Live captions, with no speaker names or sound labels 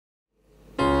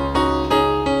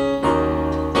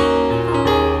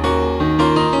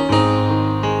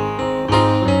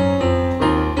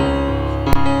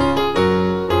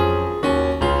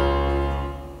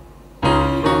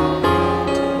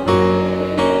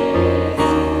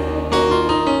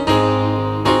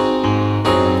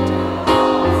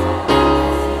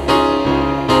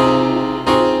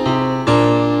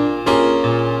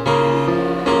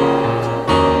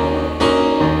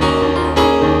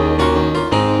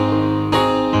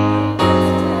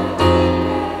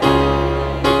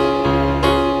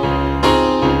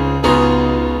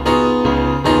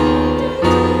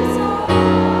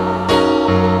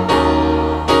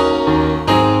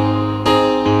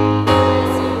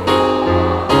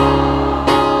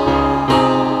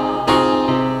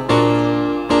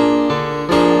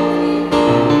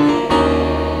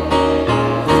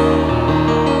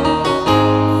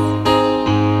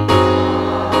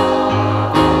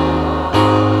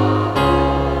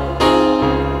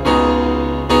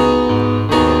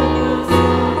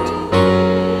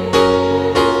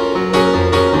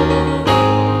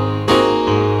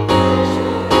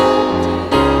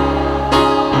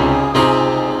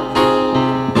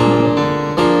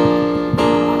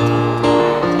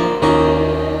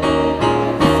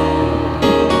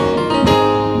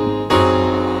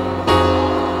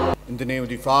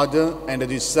Father, and of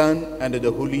the Son, and of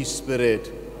the Holy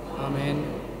Spirit. Amen.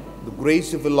 The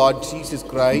grace of the Lord Jesus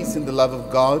Christ, and the love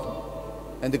of God,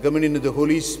 and the communion of the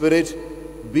Holy Spirit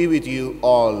be with you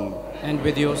all. And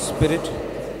with your spirit.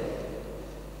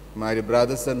 My dear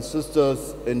brothers and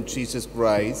sisters in Jesus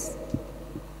Christ,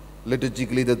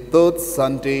 liturgically the third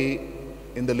Sunday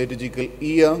in the liturgical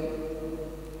year,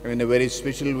 and in a very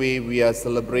special way we are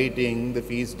celebrating the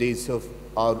feast days of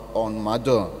our own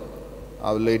Mother,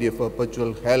 Our Lady of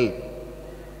Perpetual Help.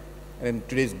 And in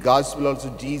today's Gospel also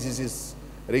Jesus is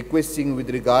requesting with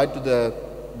regard to the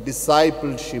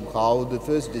discipleship, how the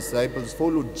first disciples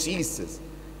followed Jesus,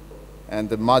 and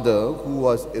the mother who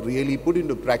was really put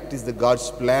into practice the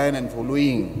God's plan and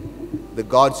following the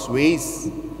God's ways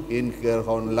in her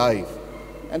own life.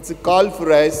 And it's a call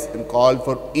for us and call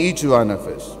for each one of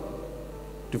us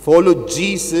to follow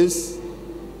Jesus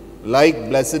like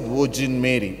Blessed Virgin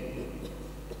Mary.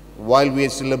 While we are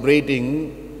celebrating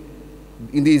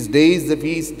in these days the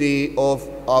feast day of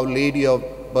Our Lady of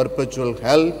Perpetual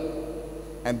Help,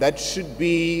 and that should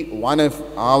be one of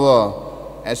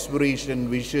our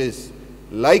aspiration wishes.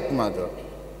 Like Mother,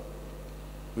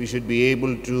 we should be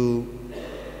able to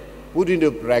put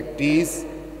into practice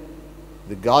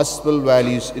the gospel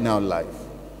values in our life.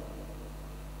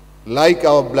 Like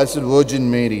our Blessed Virgin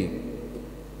Mary,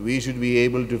 we should be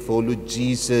able to follow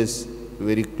Jesus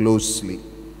very closely.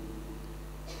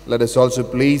 Let us also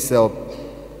place our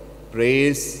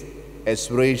prayers,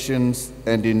 aspirations,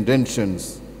 and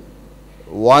intentions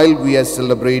while we are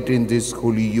celebrating this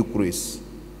Holy Eucharist.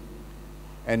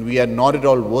 And we are not at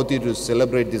all worthy to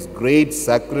celebrate this great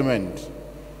sacrament.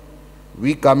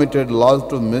 We committed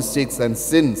lots of mistakes and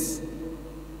sins.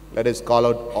 Let us call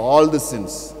out all the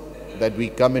sins that we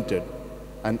committed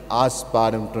and ask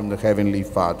pardon from the Heavenly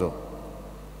Father.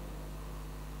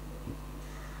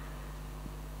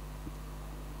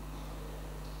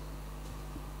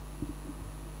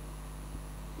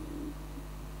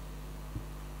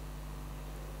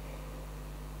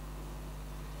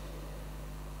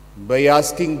 By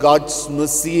asking God's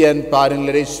mercy and pardon,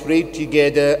 let us pray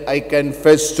together. I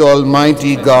confess to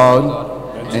Almighty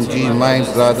God and to you, my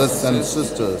brothers and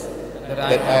sisters, that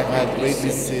I have greatly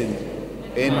sinned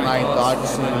in my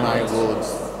thoughts and in my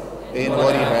words, in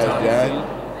what I have done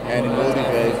and in what I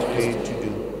have failed to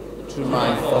do. Through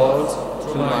my fault,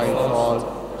 through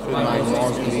my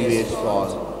most grievous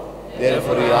fault.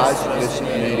 Therefore I ask Blessed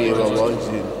Mary, our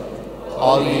Virgin,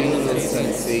 all the angels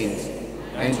and saints,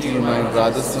 and to you, my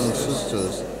brothers and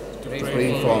sisters,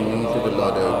 pray for me to the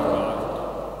Lord our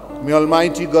God. May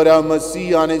Almighty God have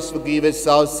mercy on us, forgive us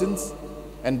our sins,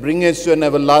 and bring us to an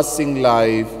everlasting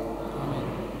life.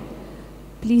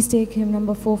 Please take hymn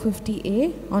number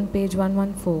 450A on page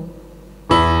 114.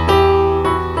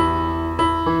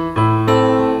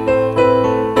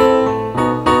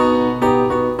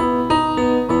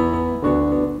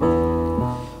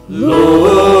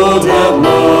 Lord have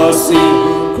mercy,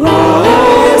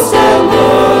 Christ have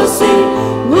mercy,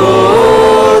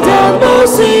 Lord have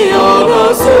mercy on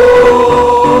us all.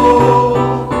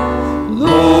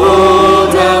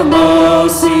 Lord have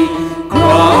mercy,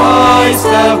 Christ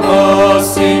have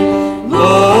mercy,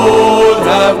 Lord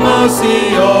have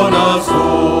mercy on us all.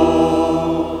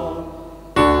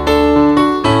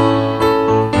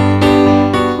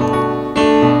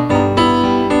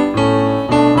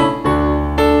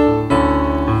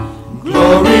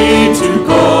 Glory to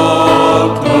God,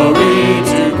 glory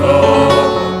to God,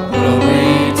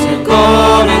 glory to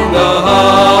God in the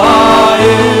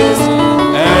highest,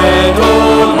 and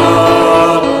on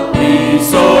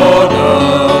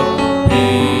earth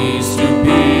peace to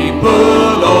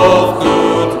people of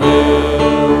good will.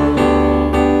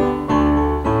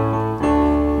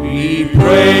 We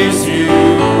praise you,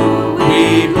 we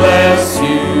bless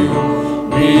you,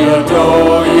 we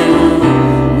adore you,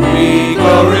 we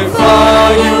glorify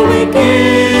you, we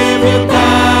give you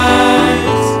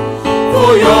thanks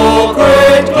for your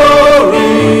great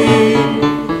glory,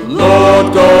 Lord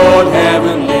God,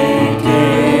 heavenly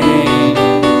King,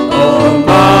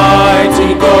 Almighty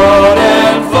God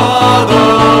and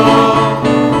Father.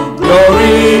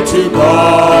 Glory to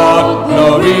God,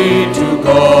 glory to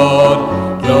God,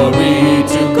 glory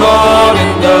to God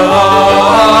in the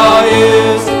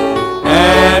highest,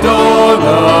 and on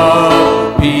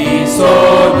earth peace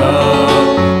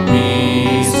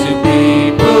to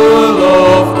people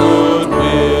of good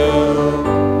will.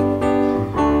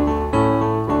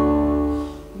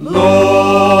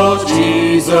 Lord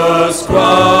Jesus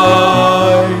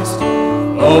Christ,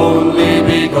 only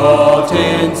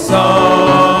begotten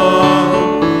Son,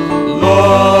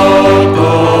 Lord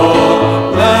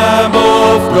God, Lamb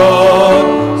of God,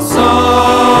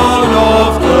 Son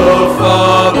of God,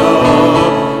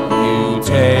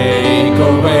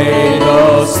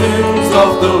 sins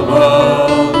of the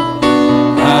world,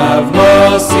 have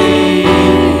mercy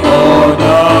on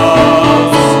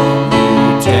us.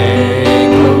 You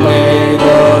take away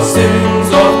the sins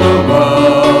of the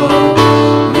world,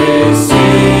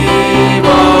 receive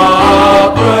our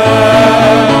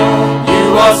prayer. You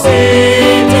are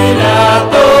seated at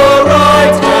the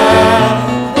right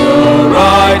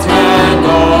hand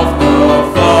of the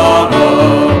Father.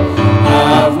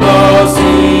 Have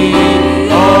mercy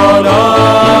on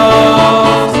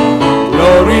us.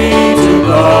 Glory to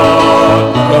God,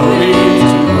 glory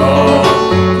to God,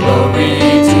 glory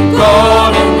to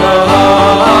God in the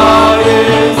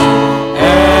highest,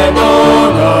 and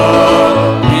on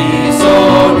earth,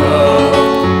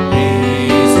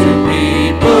 peace to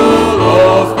people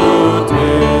of good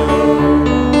will.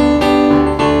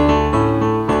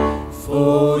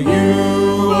 For you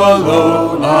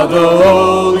alone are the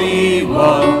Holy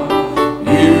One,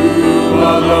 you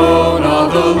alone are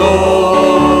the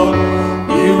Lord,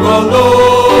 you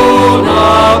alone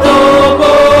are the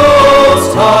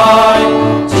Most High,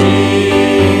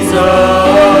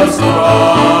 Jesus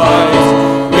Christ,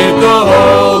 with the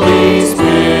Holy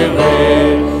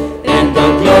Spirit, in the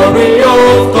glory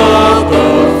of God the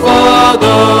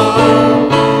Father.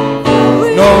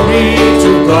 Glory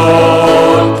to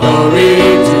God, glory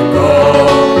to God,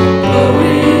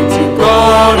 glory to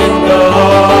God in the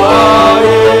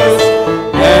highest,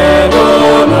 and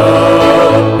on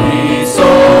earth,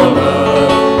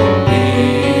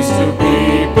 peace to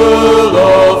people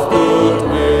of good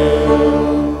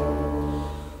will.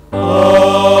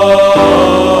 Amen.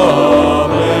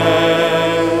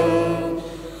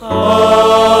 Amen.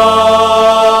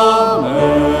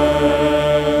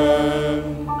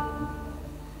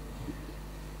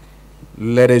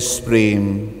 Let us pray.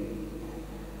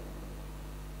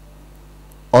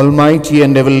 Almighty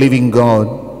and ever-living God,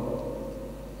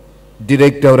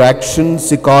 direct our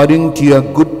actions according to your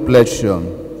good pleasure,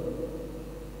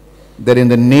 that in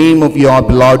the name of your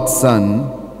beloved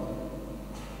Son,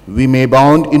 we may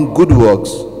abound in good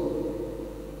works.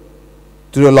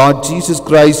 Through the Lord Jesus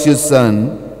Christ, your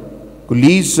Son, who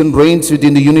lives and reigns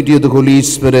within the unity of the Holy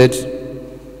Spirit,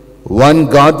 one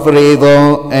God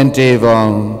forever and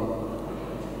ever.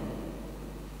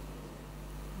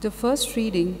 The first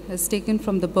reading is taken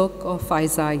from the book of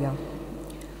Isaiah.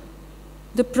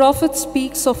 The prophet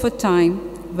speaks of a time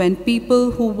when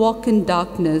people who walk in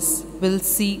darkness will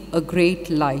see a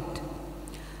great light.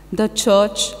 The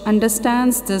church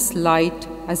understands this light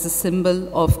as a symbol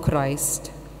of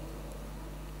Christ.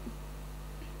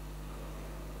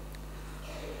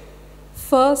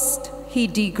 First, he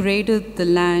degraded the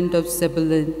land of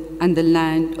Zebulun and the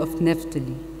land of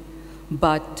Naphtali,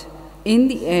 but in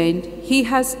the end, he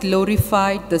has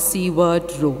glorified the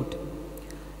seaward road,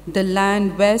 the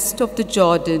land west of the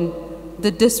Jordan, the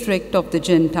district of the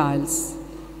Gentiles.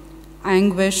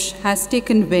 Anguish has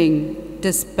taken wing,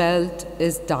 dispelled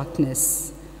is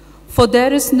darkness. For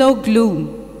there is no gloom,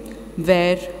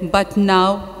 where but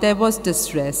now there was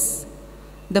distress.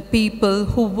 The people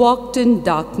who walked in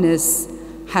darkness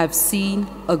have seen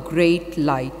a great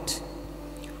light.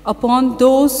 Upon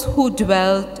those who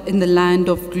dwelt in the land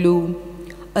of gloom,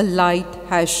 a light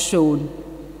has shone.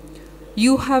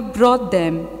 You have brought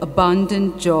them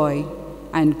abundant joy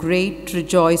and great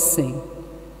rejoicing,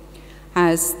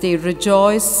 as they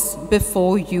rejoice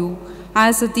before you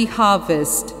as at the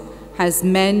harvest, as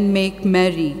men make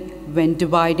merry when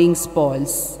dividing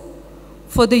spoils.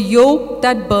 For the yoke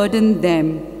that burdened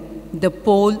them, the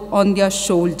pole on their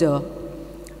shoulder,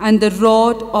 and the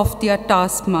rod of their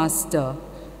taskmaster,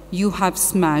 you have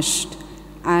smashed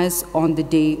as on the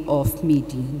day of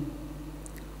Midian.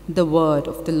 The word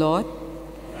of the Lord.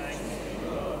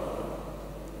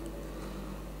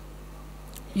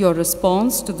 Your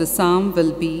response to the psalm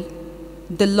will be,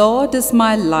 "The Lord is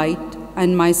my light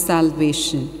and my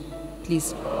salvation."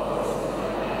 Please.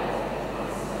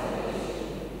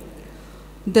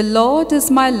 The Lord is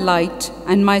my light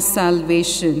and my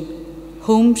salvation.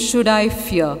 Whom should I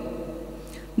fear?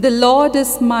 The Lord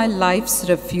is my life's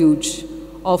refuge.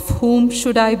 Of whom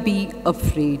should I be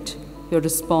afraid? Your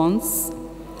response?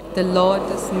 The Lord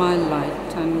is my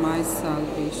light and my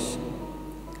salvation.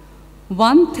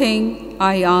 One thing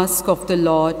I ask of the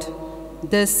Lord,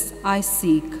 this I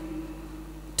seek,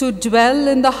 to dwell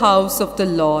in the house of the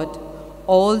Lord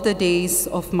all the days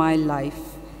of my life,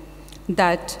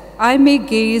 that I may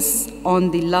gaze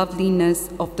on the loveliness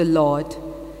of the Lord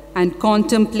and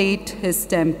contemplate his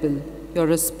temple. Your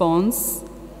response?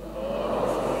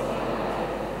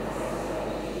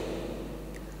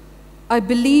 I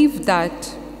believe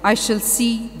that I shall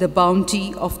see the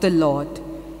bounty of the Lord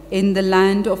in the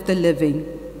land of the living.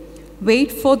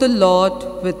 Wait for the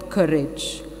Lord with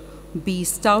courage. Be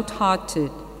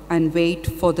stout-hearted and wait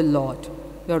for the Lord.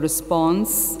 Your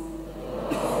response?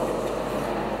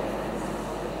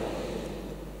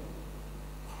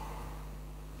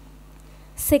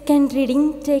 Second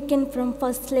reading taken from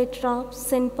first letter of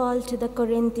St. Paul to the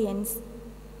Corinthians.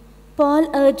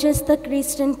 Paul urges the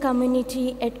Christian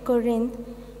community at Corinth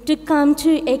to come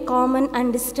to a common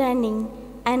understanding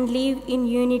and live in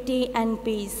unity and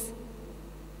peace.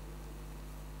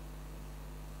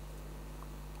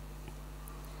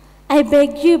 I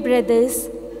beg you, brothers,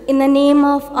 in the name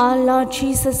of our Lord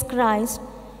Jesus Christ,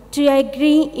 to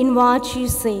agree in what you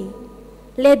say.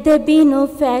 Let there be no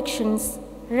factions,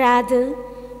 rather,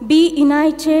 be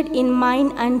united in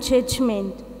mind and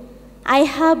judgment. I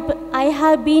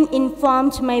have been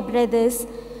informed, my brothers,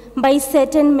 by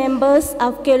certain members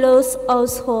of Kelos'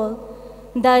 household,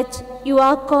 that you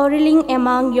are quarreling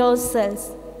among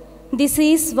yourselves. This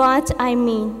is what I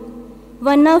mean.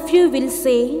 One of you will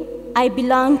say, I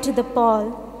belong to the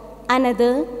Paul.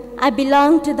 Another, I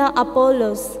belong to the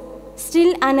Apollos.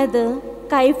 Still another,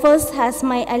 Caiaphas has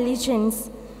my allegiance.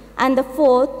 And the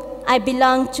fourth, I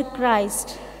belong to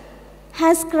Christ.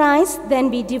 Has Christ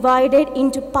then been divided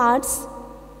into parts?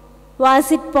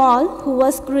 Was it Paul who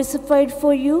was crucified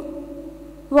for you?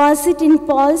 Was it in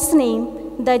Paul's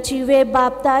name that you were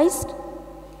baptized?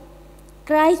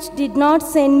 Christ did not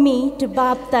send me to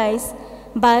baptize,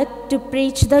 but to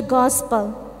preach the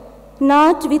gospel,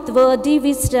 not with wordy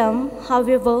wisdom,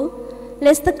 however,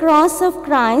 lest the cross of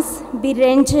Christ be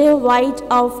rendered void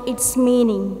of its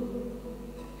meaning.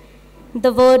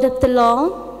 The word of the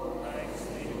Lord.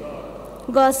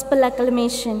 Gospel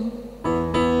acclamation.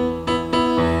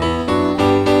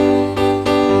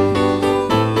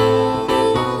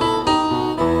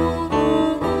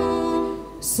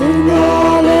 Sing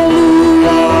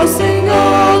hallelujah, sing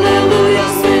hallelujah,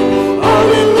 sing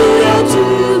hallelujah to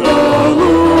the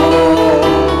Lord.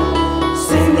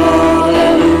 Sing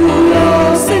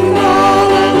hallelujah, sing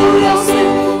hallelujah, sing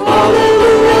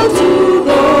hallelujah to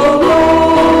the Lord.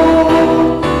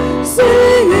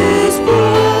 Sing His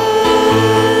praise,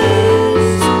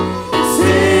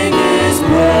 sing His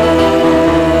praise,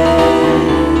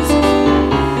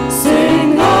 sing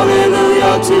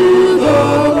hallelujah to the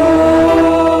Lord.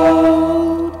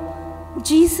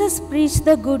 Jesus preached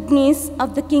the good news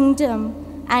of the kingdom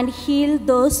and healed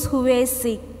those who were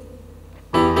sick.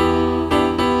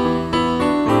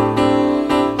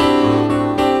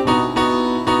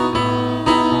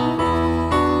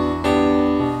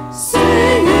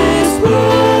 Sing His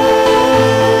praise,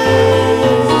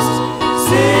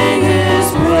 sing His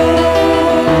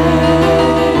praise,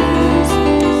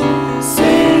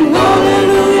 sing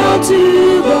hallelujah to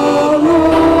the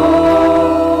Lord.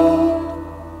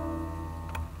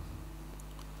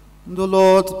 The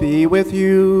Lord be with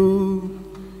you.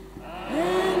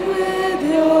 And with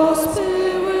your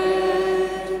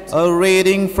spirit. A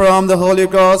reading from the Holy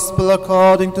Gospel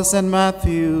according to St.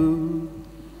 Matthew.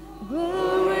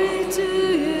 Glory to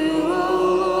you, O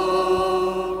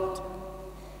Lord.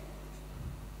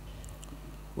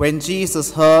 When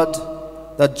Jesus heard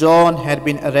that John had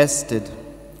been arrested,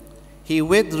 he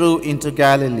withdrew into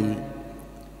Galilee,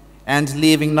 and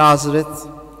leaving Nazareth,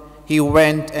 he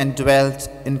went and dwelt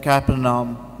in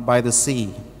Capernaum by the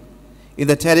sea, in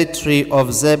the territory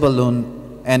of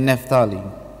Zebulun and Naphtali.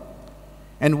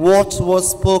 And what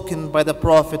was spoken by the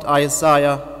prophet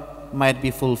Isaiah might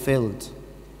be fulfilled.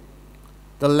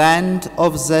 The land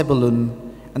of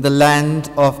Zebulun and the land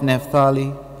of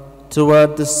Naphtali,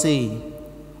 toward the sea,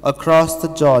 across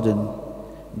the Jordan,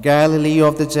 Galilee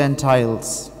of the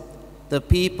Gentiles, the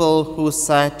people who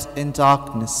sat in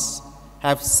darkness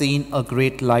have seen a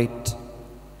great light.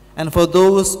 And for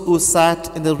those who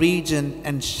sat in the region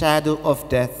and shadow of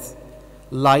death,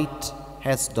 light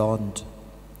has dawned.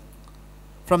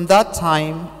 From that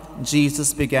time,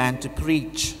 Jesus began to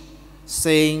preach,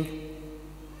 saying,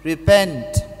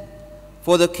 Repent,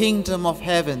 for the kingdom of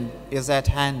heaven is at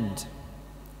hand.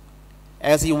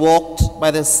 As he walked by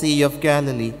the Sea of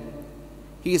Galilee,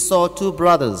 he saw two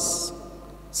brothers,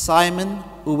 Simon,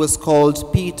 who was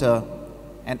called Peter,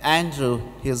 and Andrew,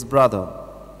 his brother,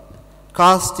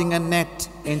 casting a net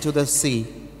into the sea,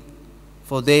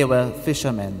 for they were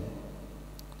fishermen.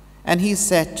 And he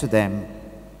said to them,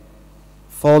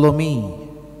 Follow me,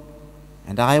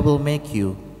 and I will make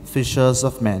you fishers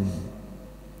of men.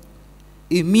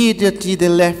 Immediately they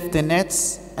left their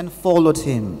nets and followed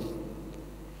him.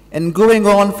 And going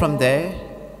on from there,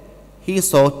 he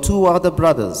saw two other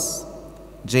brothers,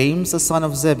 James the son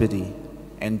of Zebedee,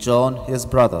 and John his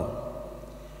brother,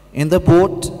 in the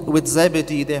boat with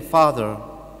Zebedee their father,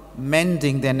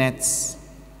 mending their nets.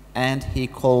 and he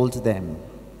called them.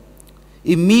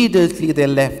 Immediately they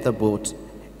left the boat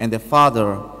and their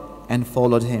father and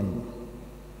followed him.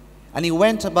 And he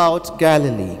went about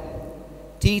Galilee,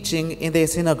 teaching in their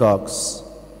synagogues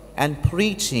and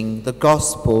preaching the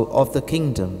gospel of the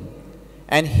kingdom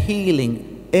and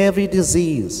healing every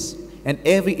disease and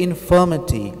every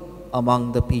infirmity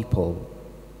among the people.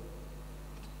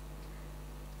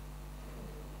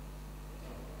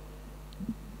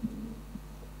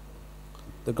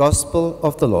 The Gospel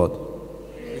of the Lord.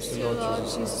 Praise the Lord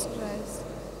Jesus Christ.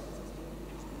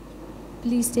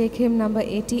 Please take hymn number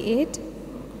 88.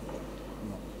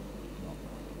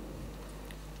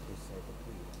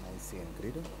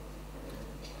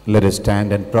 Let us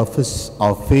stand and profess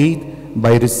our faith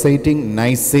by reciting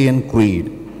Nicene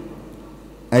Creed.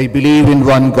 I believe in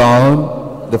one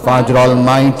God, the Father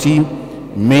Almighty,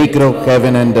 maker of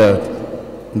heaven and earth,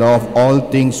 and of all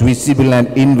things visible and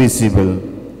invisible.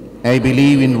 I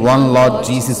believe in one Lord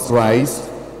Jesus Christ,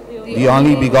 the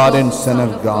only begotten Son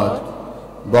of God,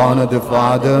 born of the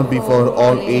Father before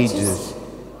all ages,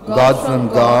 God from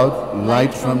God,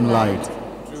 light from light,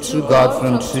 true God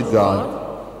from true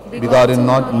God, begotten,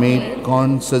 not made,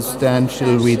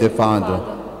 consubstantial with the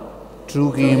Father.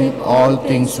 Through him all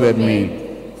things were made,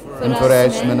 and for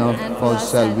us men and for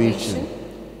salvation.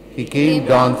 He came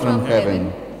down from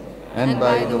heaven, and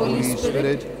by the Holy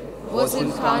Spirit was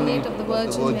incarnate of the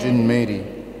Virgin Mary,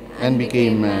 and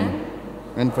became man.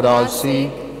 And for our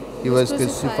sake he was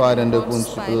crucified under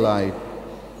Pontius Pilate.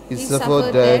 He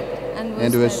suffered death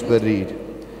and was buried,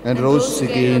 and rose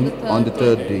again on the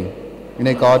third day, in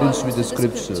accordance with the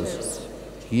Scriptures.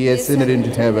 He ascended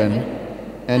into heaven,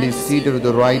 and is seated at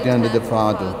the right hand of the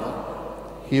Father.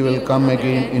 He will come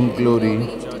again in glory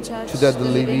to judge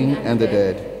the living and the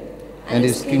dead, and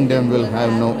his kingdom will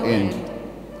have no end.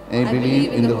 I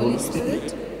believe in the Holy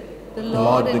Spirit, the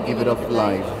Lord, the giver of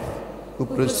life, who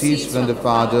proceeds from the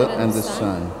Father and the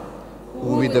Son,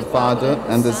 who with the Father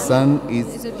and the Son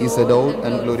is adored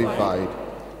and glorified,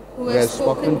 who has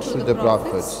spoken through the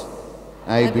prophets.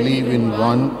 I believe in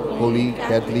one holy,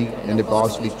 Catholic, and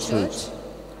Apostolic Church.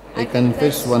 I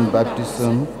confess one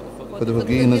baptism for the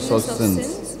forgiveness of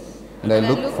sins, and I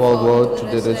look forward to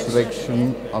the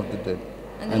resurrection of the dead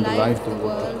and the life of the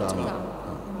world to come.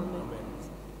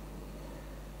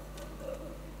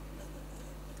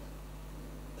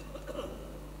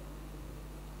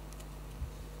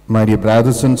 My dear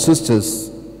brothers and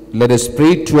sisters, let us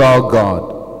pray to our God,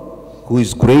 who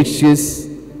is gracious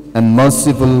and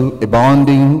merciful,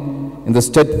 abounding in the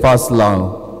steadfast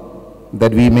love,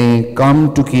 that we may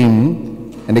come to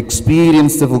him and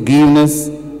experience the forgiveness,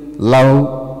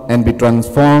 love, and be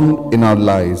transformed in our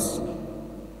lives.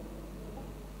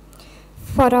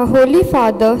 For our Holy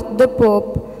Father, the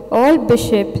Pope, all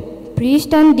bishops,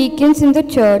 priests and deacons in the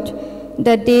Church,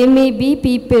 that they may be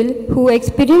people who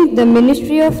experience the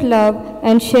ministry of love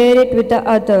and share it with the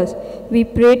others. We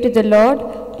pray to the Lord.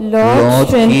 Lord, hear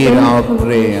strengthen our our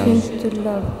prayers. to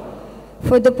love.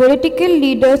 For the political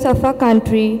leaders of our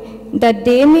country, that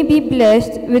they may be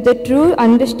blessed with a true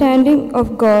understanding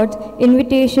of God's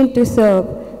invitation to serve.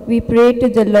 We pray to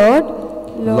the Lord.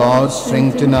 Lord,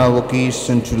 strengthen our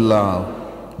vocation to love.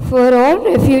 For all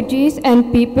refugees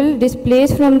and people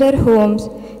displaced from their homes,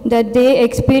 that they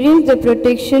experience the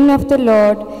protection of the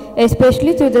Lord,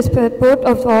 especially through the support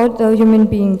of all the human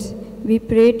beings. We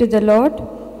pray to the Lord.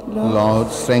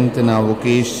 Lord, strengthen our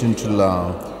vocation to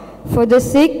love. For the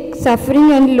sick,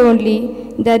 suffering and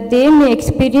lonely, that they may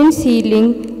experience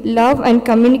healing, love and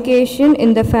communication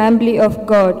in the family of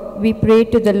God. We pray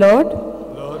to the Lord.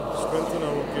 Lord, strengthen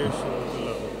our vocation to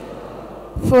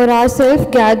love. For ourselves,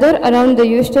 gather around the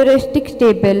Eucharistic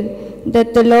table,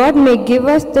 that the Lord may give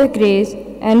us the grace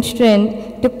and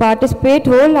strength to participate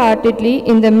wholeheartedly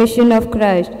in the mission of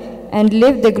Christ and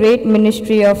live the great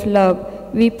ministry of love.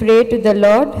 We pray to the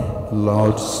Lord.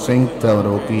 Lord, strengthen our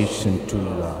vocation to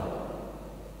love.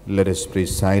 Let us pray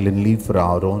silently for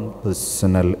our own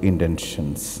personal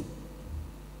intentions.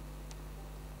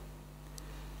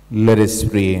 Let us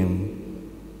pray.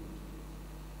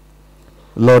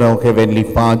 Lord, our Heavenly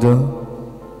Father,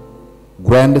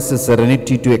 grant us the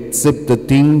serenity to accept the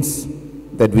things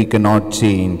that we cannot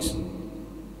change,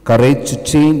 courage to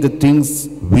change the things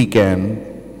we can,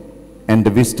 and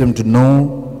the wisdom to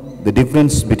know the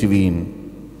difference between.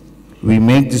 We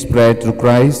make this prayer through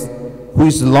Christ, who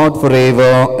is Lord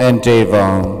forever and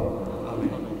ever.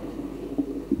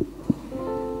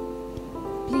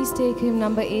 Please take hymn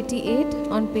number 88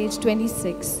 on page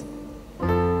 26.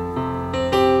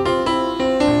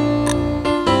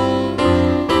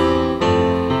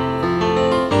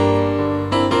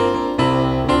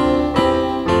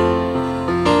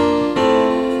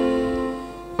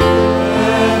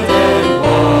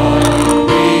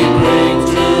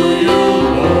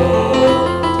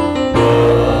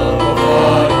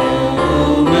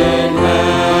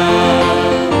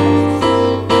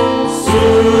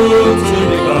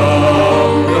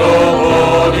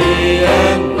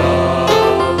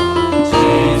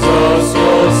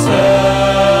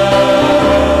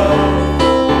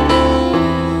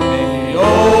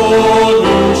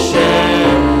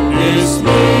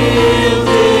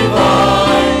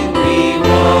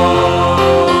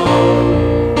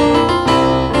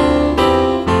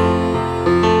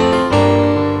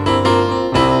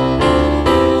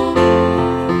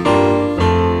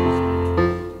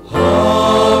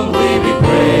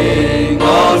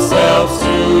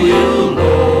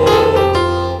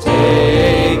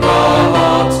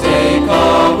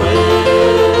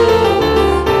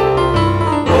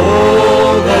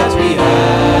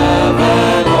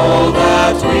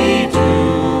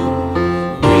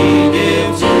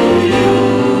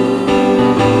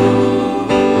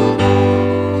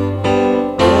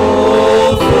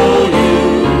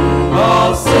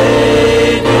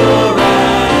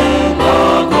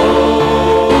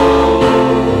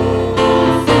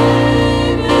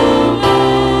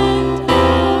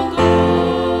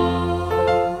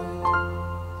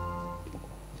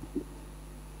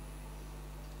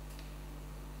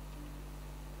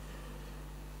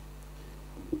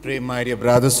 pray, my dear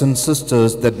brothers and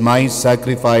sisters, that my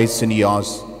sacrifice and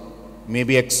yours may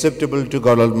be acceptable to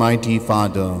God Almighty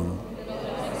Father.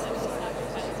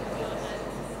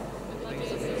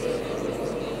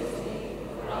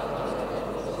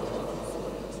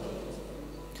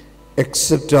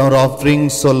 Accept our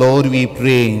offerings, O Lord, we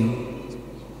pray,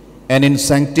 and in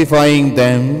sanctifying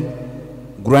them,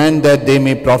 grant that they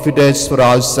may profit us for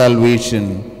our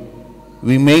salvation.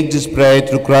 We make this prayer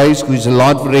through Christ, who is the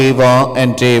Lord forever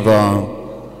and ever.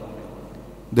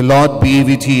 The Lord be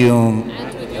with you.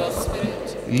 And with your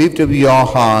spirit. Lift up your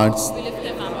hearts. We lift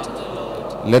them up to the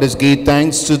Lord. Let us give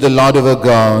thanks to the Lord our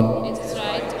God. It is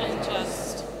right and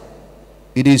just.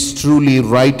 It is truly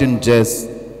right and just,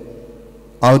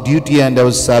 our duty and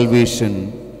our salvation,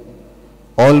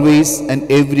 always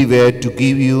and everywhere to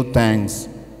give you thanks,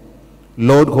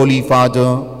 Lord, Holy Father,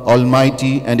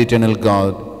 Almighty and Eternal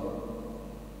God.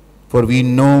 For we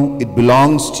know it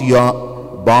belongs to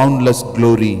your boundless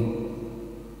glory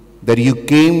that you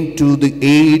came to the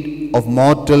aid of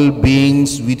mortal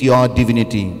beings with your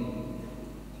divinity,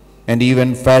 and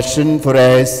even fashioned for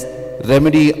us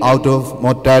remedy out of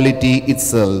mortality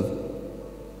itself,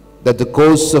 that the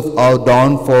cause of our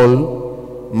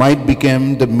downfall might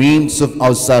become the means of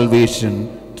our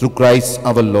salvation through Christ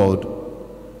our Lord.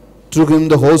 Through him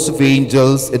the host of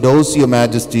angels adores your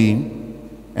majesty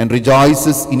and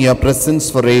rejoices in your presence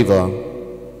forever.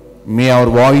 May our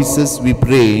voices, we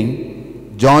pray,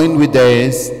 join with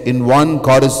us in one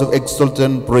chorus of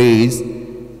exultant praise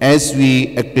as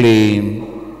we acclaim.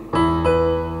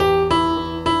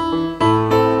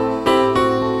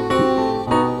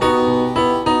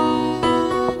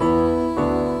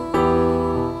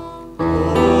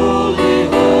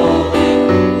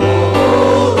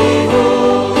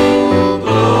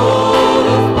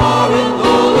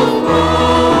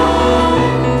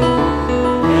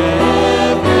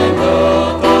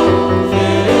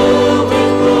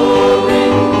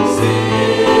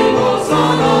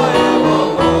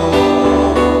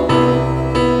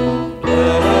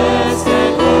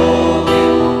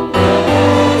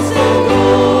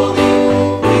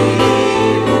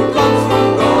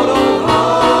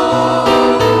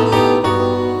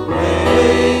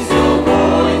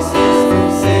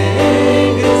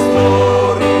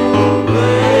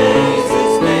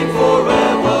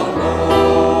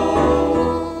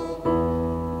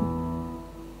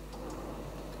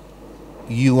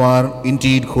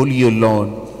 Indeed, holy, O Lord,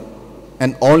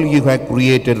 and all you have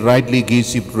created rightly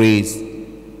gives you praise.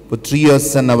 For through your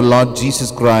Son, our Lord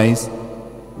Jesus Christ,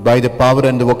 by the power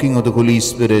and the working of the Holy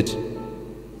Spirit,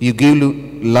 you give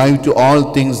life to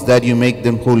all things that you make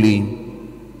them holy,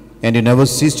 and you never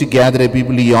cease to gather a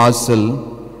people yourself,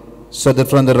 so that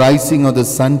from the rising of the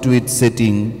sun to its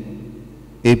setting,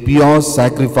 a pure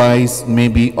sacrifice may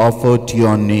be offered to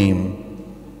your name.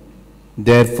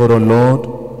 Therefore, O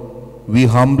Lord, we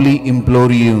humbly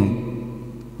implore you,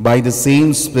 by the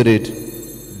same Spirit,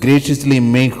 graciously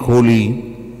make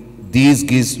holy these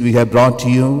gifts we have brought to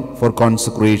you for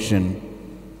consecration,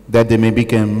 that they may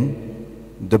become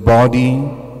the body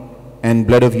and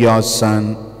blood of your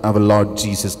Son, our Lord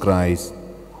Jesus Christ,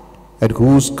 at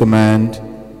whose command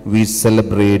we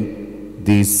celebrate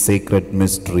these sacred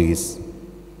mysteries.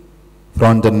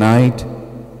 From the night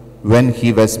when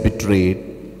he was betrayed,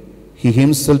 he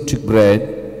himself took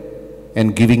bread,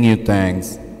 and giving you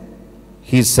thanks,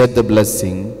 he said the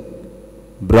blessing,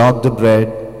 broke the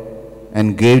bread,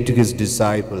 and gave to his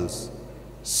disciples,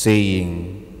 saying,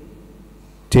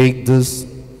 "Take this,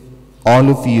 all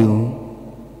of you,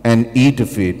 and eat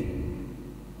of it,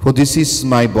 for this is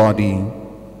my body,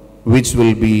 which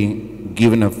will be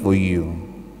given up for you."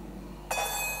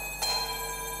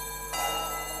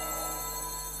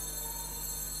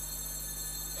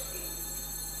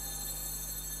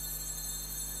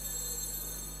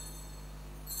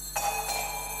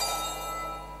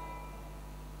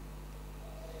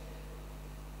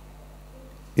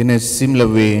 In a similar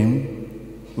way,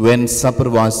 when supper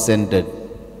was ended,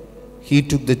 he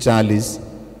took the chalice,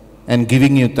 and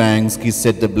giving you thanks, he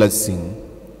said the blessing,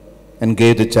 and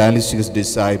gave the chalice to his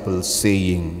disciples,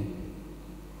 saying,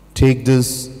 "Take this,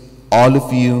 all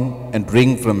of you, and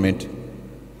drink from it,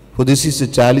 for this is the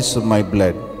chalice of my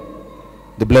blood,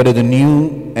 the blood of the new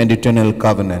and eternal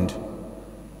covenant,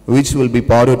 which will be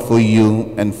poured out for you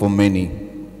and for many,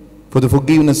 for the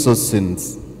forgiveness of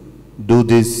sins. Do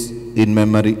this in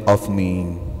memory of me."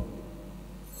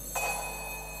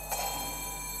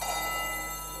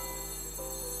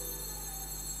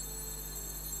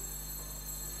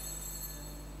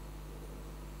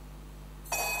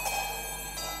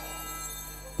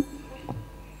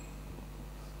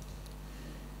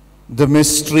 The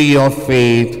mystery of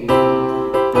faith.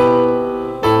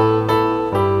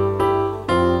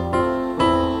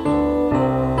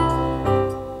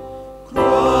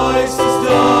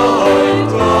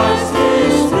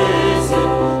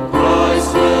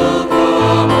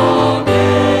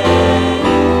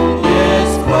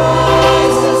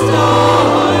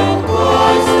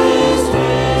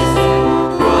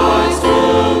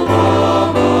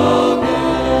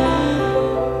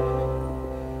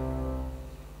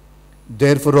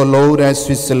 Therefore, O Lord, as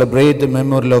we celebrate the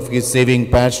memorial of his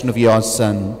saving passion of your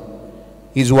Son,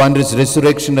 his wondrous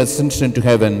resurrection and ascension to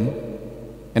heaven,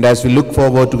 and as we look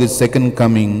forward to his second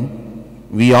coming,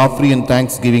 we offer in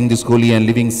thanksgiving this holy and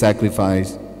living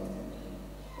sacrifice.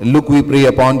 Look, we pray,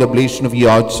 upon the oblation of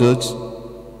your church,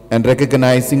 and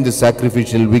recognizing the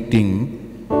sacrificial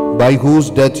victim, by whose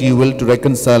death you will to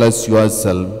reconcile us to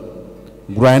yourself.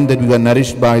 Grant that we are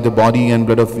nourished by the body and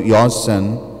blood of your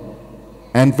Son,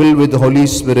 and filled with the Holy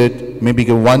Spirit, may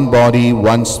become one body,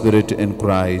 one spirit in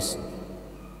Christ.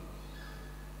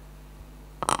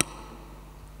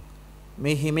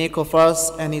 May he make of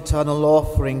us an eternal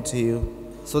offering to you,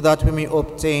 so that we may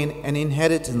obtain an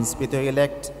inheritance with your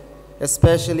elect,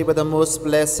 especially with the most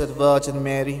blessed Virgin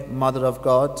Mary, Mother of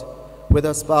God, with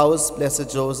her spouse, blessed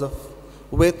Joseph,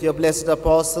 with your blessed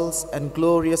apostles and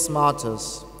glorious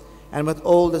martyrs, and with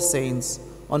all the saints,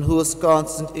 on whose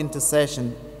constant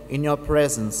intercession in your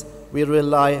presence we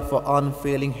rely for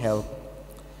unfailing help.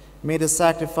 May the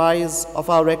sacrifice of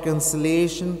our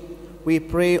reconciliation, we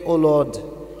pray, O Lord,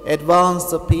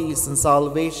 advance the peace and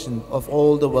salvation of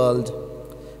all the world.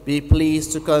 Be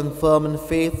pleased to confirm in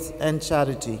faith and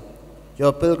charity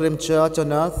your pilgrim church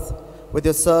on earth, with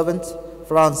your servant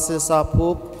Francis our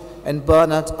Pope and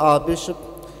Bernard our Bishop,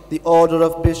 the order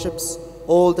of bishops,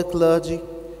 all the clergy,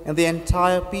 and the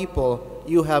entire people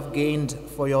you have gained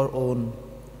for your own.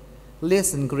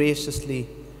 Listen graciously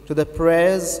to the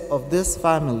prayers of this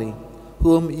family,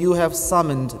 whom you have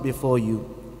summoned before you.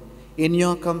 In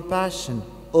your compassion,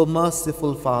 O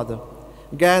merciful Father,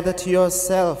 gather to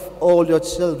yourself all your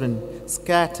children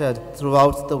scattered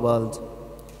throughout the world.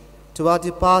 To our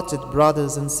departed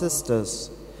brothers and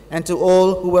sisters, and to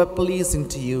all who were pleasing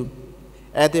to you,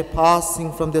 at their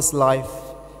passing from this life,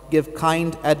 give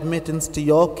kind admittance to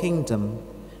your kingdom.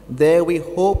 There we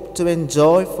hope to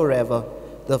enjoy forever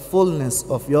the fullness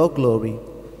of your glory,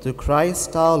 through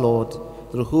Christ our Lord,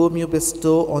 through whom you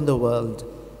bestow on the world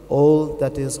all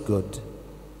that is good.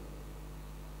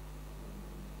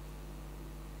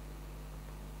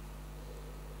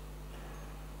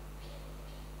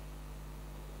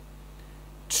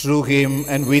 Through him,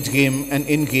 and with him, and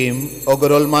in him, O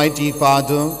God Almighty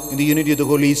Father, in the unity of the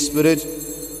Holy Spirit,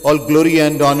 all glory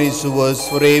and honor is yours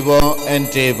forever and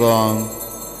ever.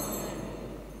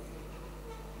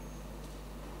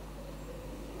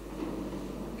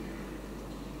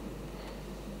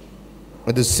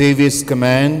 At the Saviour's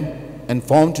command, and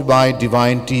formed by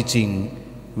divine teaching,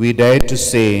 we dare to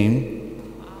say,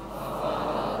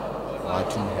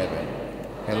 Art in heaven,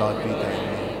 hallowed be thy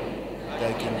name,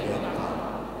 thy kingdom come,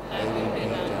 thy will be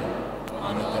done,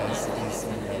 on earth as it is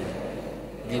in heaven.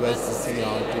 Give us this day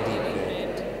our daily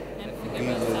bread, and forgive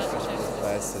us our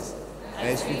trespasses,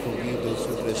 as we forgive those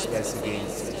who trespass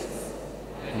against us.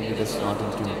 And lead us not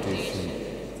into temptation,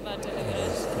 but deliver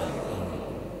us from evil.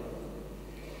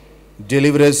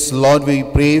 Deliver us, Lord, we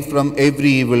pray, from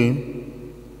every evil.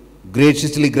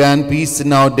 Graciously grant peace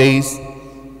in our days,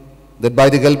 that by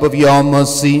the help of your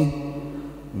mercy,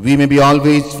 we may be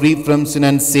always free from sin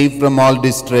and safe from all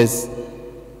distress,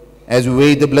 as we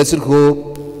wait the blessed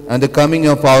hope and the coming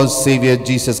of our Savior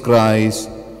Jesus Christ.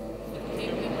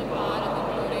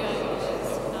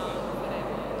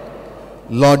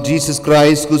 Lord Jesus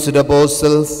Christ, who said,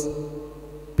 Apostles,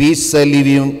 peace I leave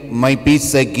you, my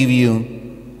peace I give you.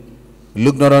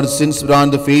 Look not on sins, but on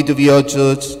the faith of your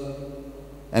church,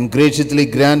 and graciously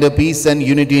grant a peace and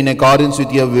unity in accordance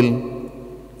with your will,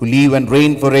 who live and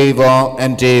reign forever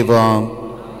and ever.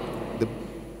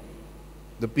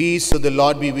 The peace of the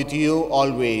Lord be with you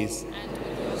always. And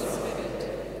with your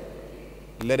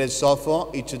spirit. Let us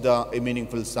offer each other a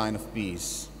meaningful sign of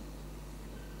peace.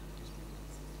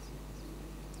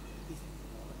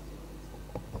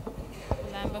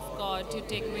 Lamb of God, you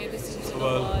take away the sins of the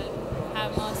world,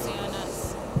 have mercy on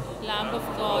us. Lamb of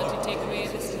God, you take away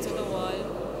the sins of the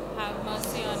world, have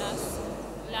mercy on us.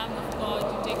 Lamb of God,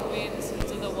 you take away the sins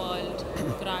of the world,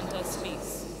 grant us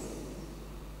peace.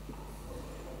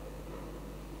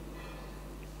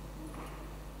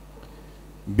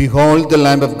 Behold the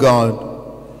Lamb of God.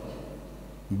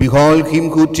 Behold him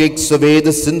who takes away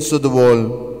the sins of the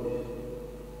world.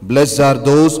 Blessed are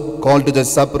those called to the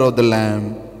supper of the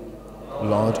Lamb.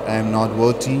 Lord, I am not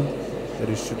worthy that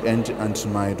you should enter under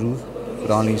my roof, but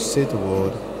only say the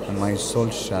word, and my soul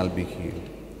shall be healed.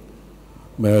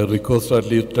 May I request at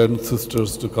least 10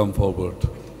 sisters to come forward.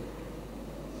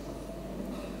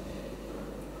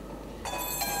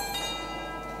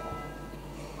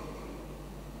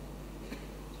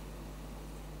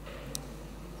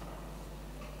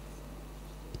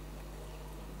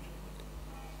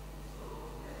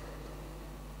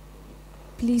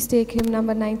 Please take hymn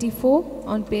number 94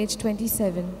 on page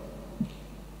 27.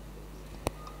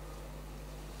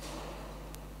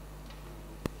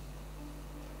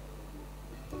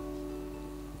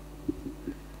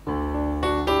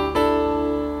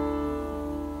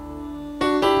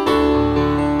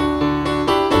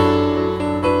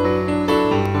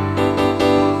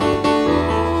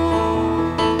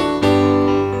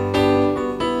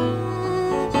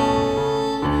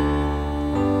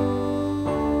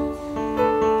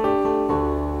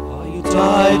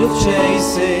 Tired of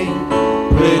chasing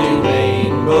pretty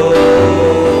rainbows?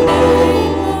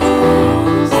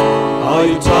 Are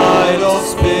you tired of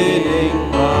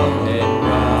spinning round and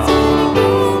round?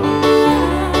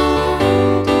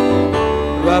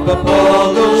 Wrap up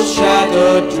all those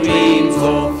shattered dreams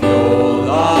of your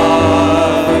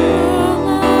life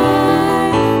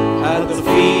at the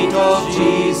feet of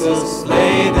Jesus,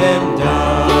 lay them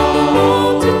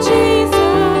down. To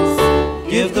Jesus,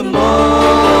 give them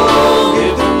all,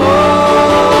 give them all,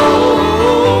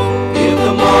 give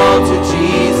them all to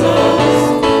Jesus.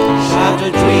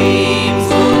 Shattered dreams,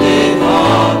 wounded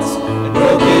hearts, and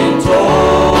broken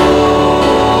toys.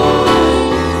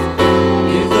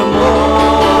 Give them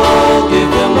all,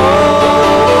 give them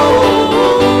all,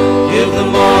 give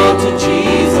them all to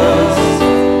Jesus,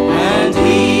 and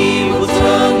He will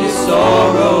turn your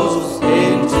sorrows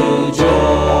into joy.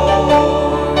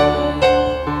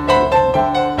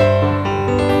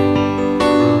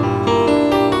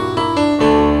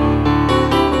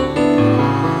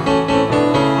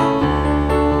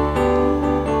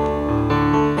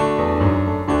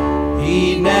 He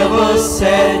never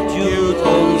said you'd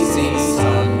only see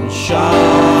sunshine.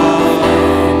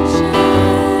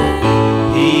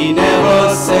 He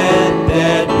never said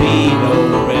there'd be no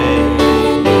rain.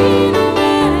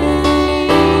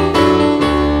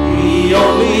 He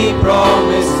only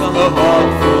promised a heart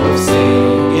full of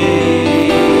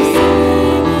singing.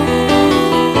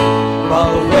 But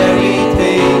the very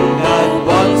thing that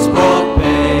once brought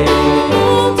pain,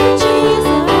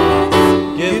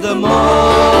 give them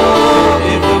all,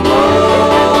 give them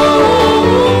all,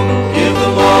 give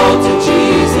them all to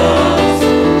Jesus.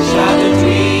 Shattered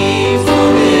dreams,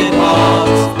 wounded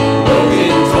hearts,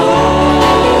 broken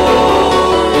toys.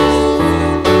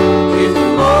 Give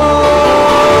them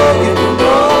all, give them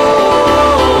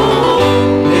all,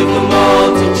 give them all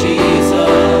to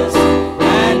Jesus,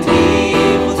 and He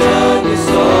will turn your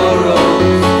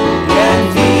sorrows, and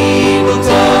He will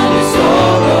turn your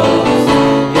sorrows,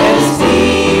 yes, He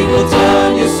will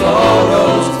turn your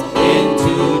sorrows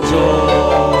into joy.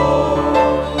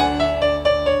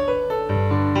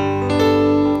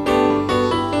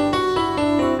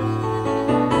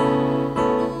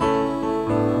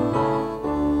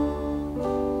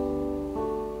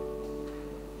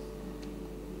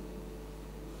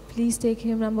 Please take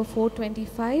hymn number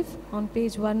 425 on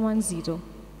page 110.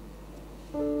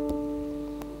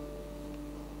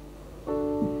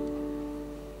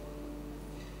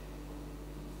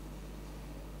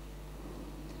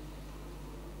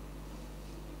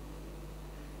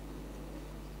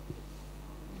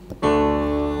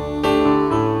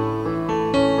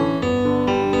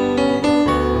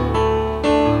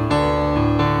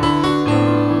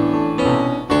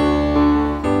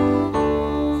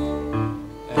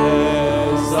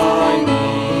 As I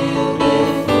kneel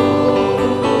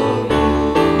before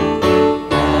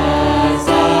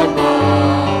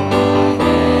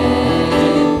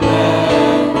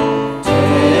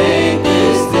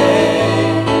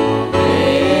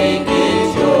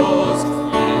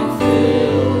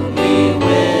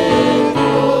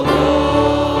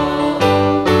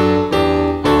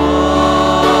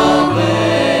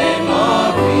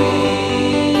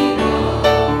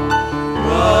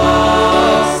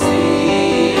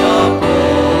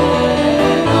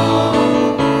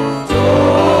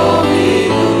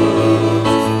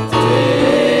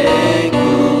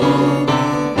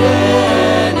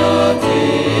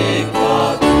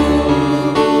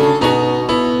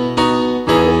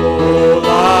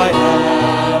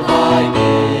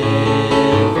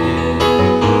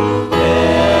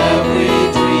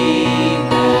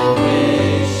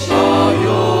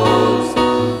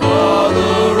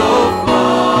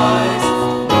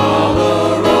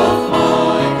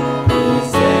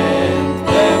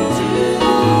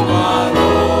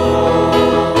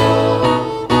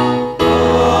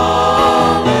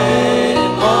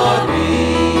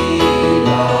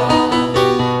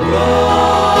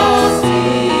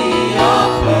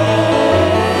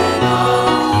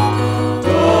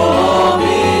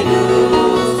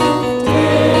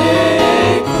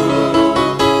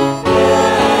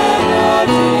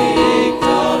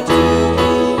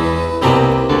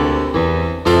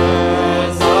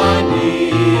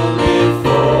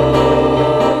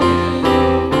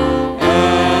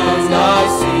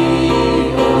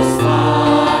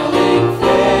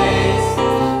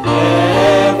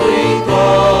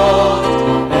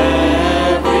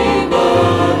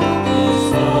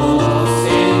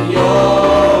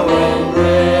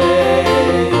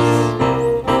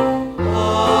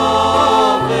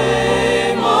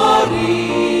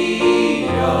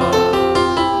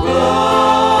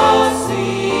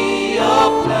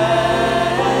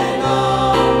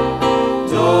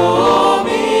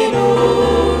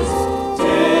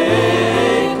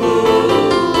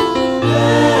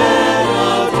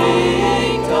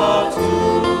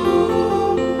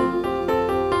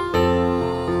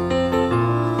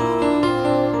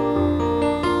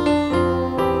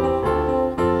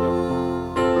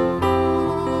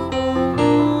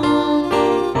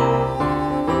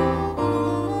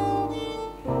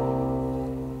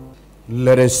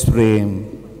Let us pray.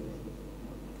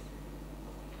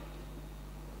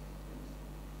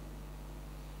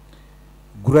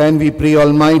 Grant, we pray,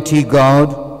 Almighty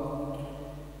God,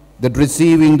 that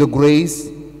receiving the grace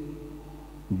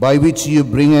by which you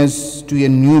bring us to a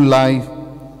new life,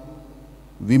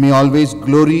 we may always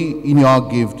glory in your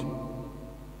gift.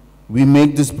 We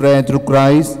make this prayer through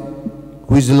Christ,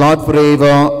 who is Lord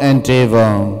forever and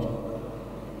ever.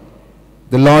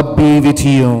 The Lord be with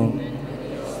you.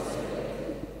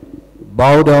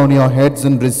 Bow down your heads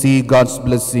and receive God's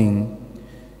blessing.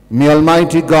 May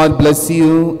Almighty God bless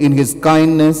you in His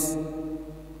kindness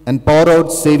and pour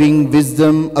out saving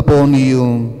wisdom upon you.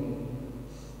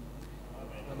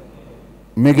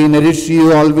 May He nourish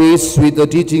you always with the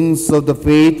teachings of the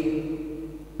faith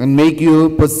and make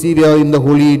you persevere in the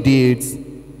holy deeds.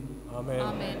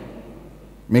 Amen.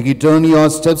 May He turn your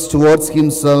steps towards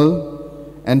Himself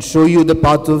and show you the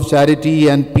path of charity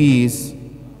and peace.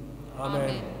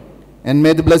 Amen. And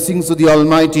may the blessings of the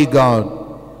Almighty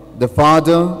God, the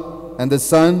Father, and the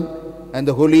Son, and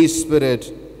the Holy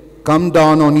Spirit come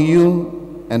down on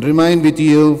you and remain with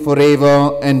you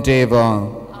forever and ever.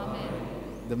 Amen.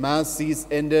 The Mass is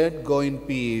ended. Go in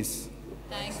peace.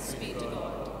 Thanks